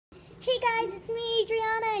Hey guys, it's me,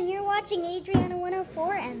 Adriana, and you're watching Adriana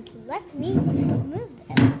 104, and let me move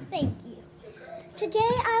this. Thank you. Today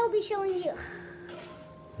I will be showing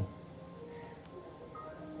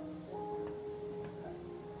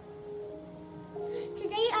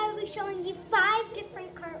you five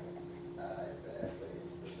different cartwheels.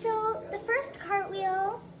 So the first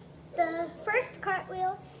cartwheel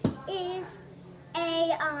is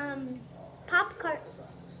a pop cartwheel.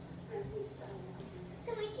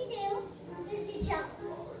 So what you do is you jump,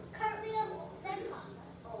 cartwheel, then pop.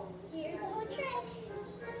 Here's the whole trick.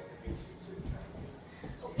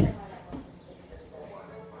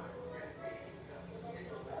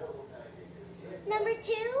 Number 2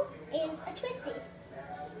 is a twisty.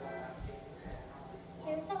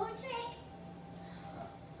 Here's the whole trick.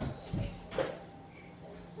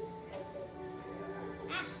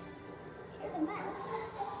 Here's a mess.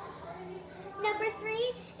 Number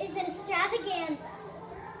 3 is an extravaganza.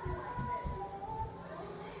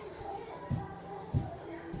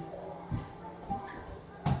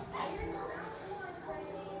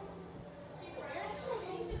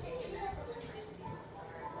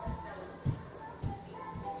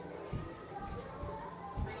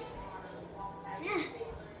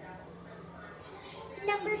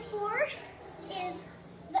 Number 4 is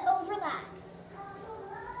the overlap.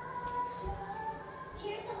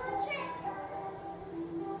 Here's the whole trick.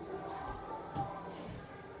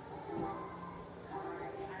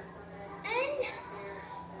 And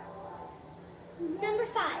number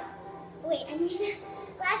 5.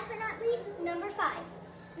 Last but not least, number 5.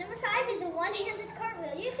 Number 5 is a one-handed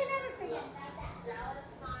cartwheel. You can never forget about that.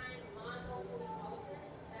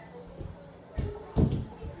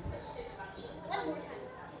 One more time.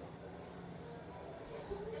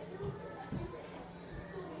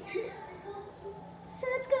 So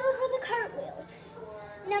let's go over the cartwheels.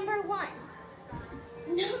 Number 1,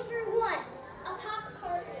 a pop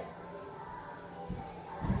cartwheel.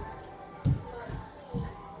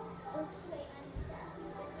 Oops, wait, I'm stuck.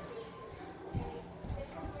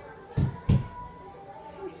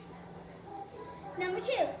 Number 2,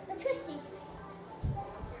 the twisty.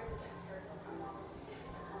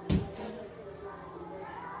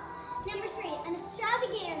 Number 3, an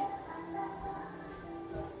extravaganza.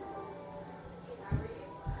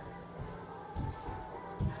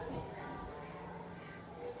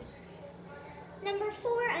 Number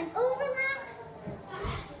 4, an overlap.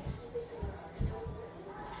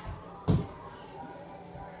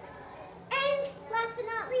 And last but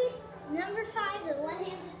not least, number 5, the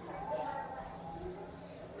one-handed cartwheel.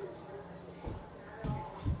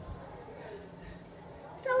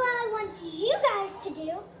 So what I want you guys to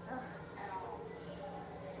do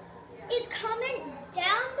is comment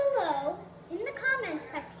down below in the comment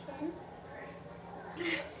section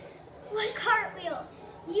what cartwheel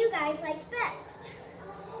you guys liked best.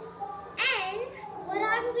 And what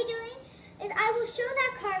I will be doing is I will show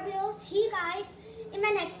that cartwheel to you guys in my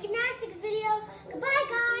next gymnastics video. Goodbye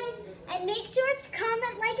guys, and make sure to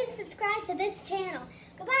comment, like, and subscribe to this channel.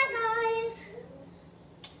 Goodbye guys.